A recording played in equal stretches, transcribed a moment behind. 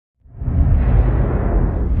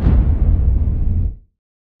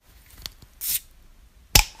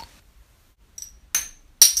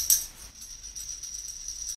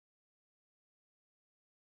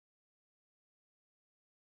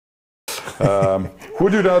Who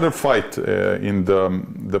would you rather fight in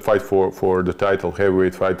the fight for the title,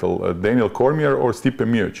 heavyweight title, Daniel Cormier or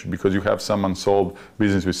Stipe? Because you have some unsolved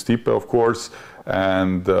business with Stipe, of course,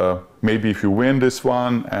 and maybe if you win this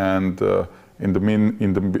one, and in the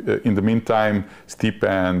meantime, Stipe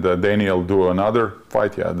and Daniel do another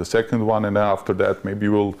fight, yeah, the second one, and after that, maybe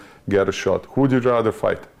you will get a shot. Who would you rather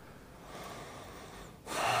fight?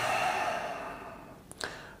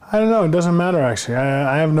 I don't know, it doesn't matter actually.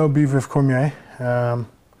 I have no beef with Cormier.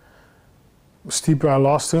 Stipe I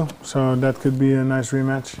lost to, so that could be a nice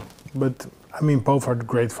rematch. But I mean, both are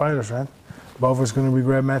great fighters, right? Both is going to be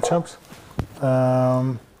great matchups.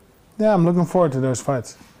 Yeah, I'm looking forward to those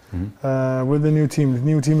fights. Mm-hmm. With the new team. The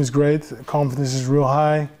new team is great, confidence is real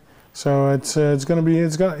high. So it's going to be,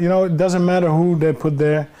 you know, it doesn't matter who they put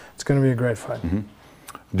there, it's going to be a great fight. Mm-hmm.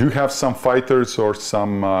 Do you have some fighters or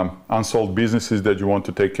some unsold businesses that you want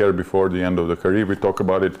to take care of before the end of the career? We talked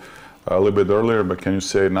about it a little bit earlier, but can you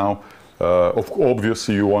say now,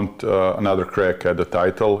 obviously you want another crack at the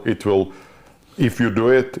title. It will, if you do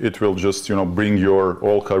it, it will just, you know, bring your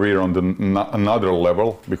whole career on another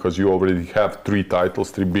level, because you already have 3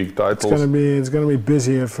 titles, 3 big titles. It's going to be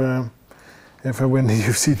busy if I win the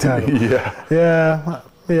UFC title. Yeah.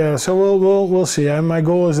 Yeah, so we'll see. My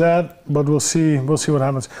goal is that, but we'll see what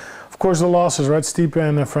happens. Of course, the losses, right? Stipe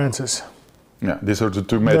and Francis. Yeah, these are the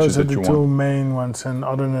 2 matches that you want. Those are the 2 main ones, and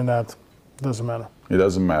other than that, it doesn't matter. It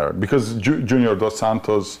doesn't matter, because Junior Dos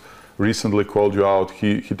Santos recently called you out.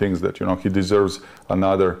 He thinks that, you know, he deserves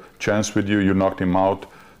another chance with you. You knocked him out.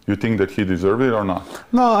 You think that he deserved it or not?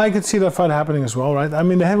 No, I could see that fight happening as well, right? I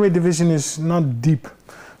mean, the heavyweight division is not deep,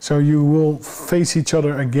 so you will face each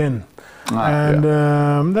other again.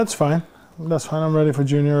 That's fine. That's fine. I'm ready for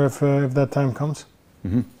Junior if that time comes.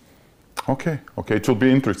 Mm-hmm. Okay. It will be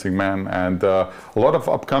interesting, man. And a lot of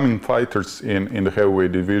upcoming fighters in the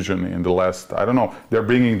heavyweight division in the last, I don't know, they're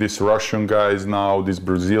bringing these Russian guys now, these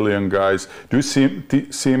Brazilian guys. Do you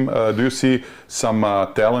see some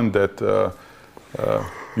talent that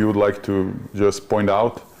you would like to just point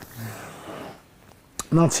out?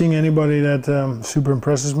 Not seeing anybody that super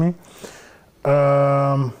impresses me.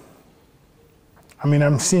 I mean,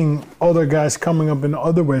 I'm seeing other guys coming up in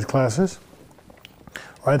other weight classes.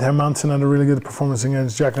 Right, Hermansen had a really good performance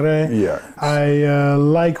against Jacare. Yeah. I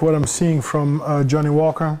like what I'm seeing from Johnny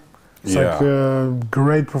Walker. It's like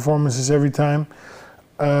great performances every time.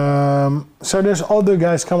 So there's other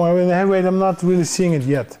guys coming up in the heavyweight. I'm not really seeing it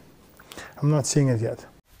yet.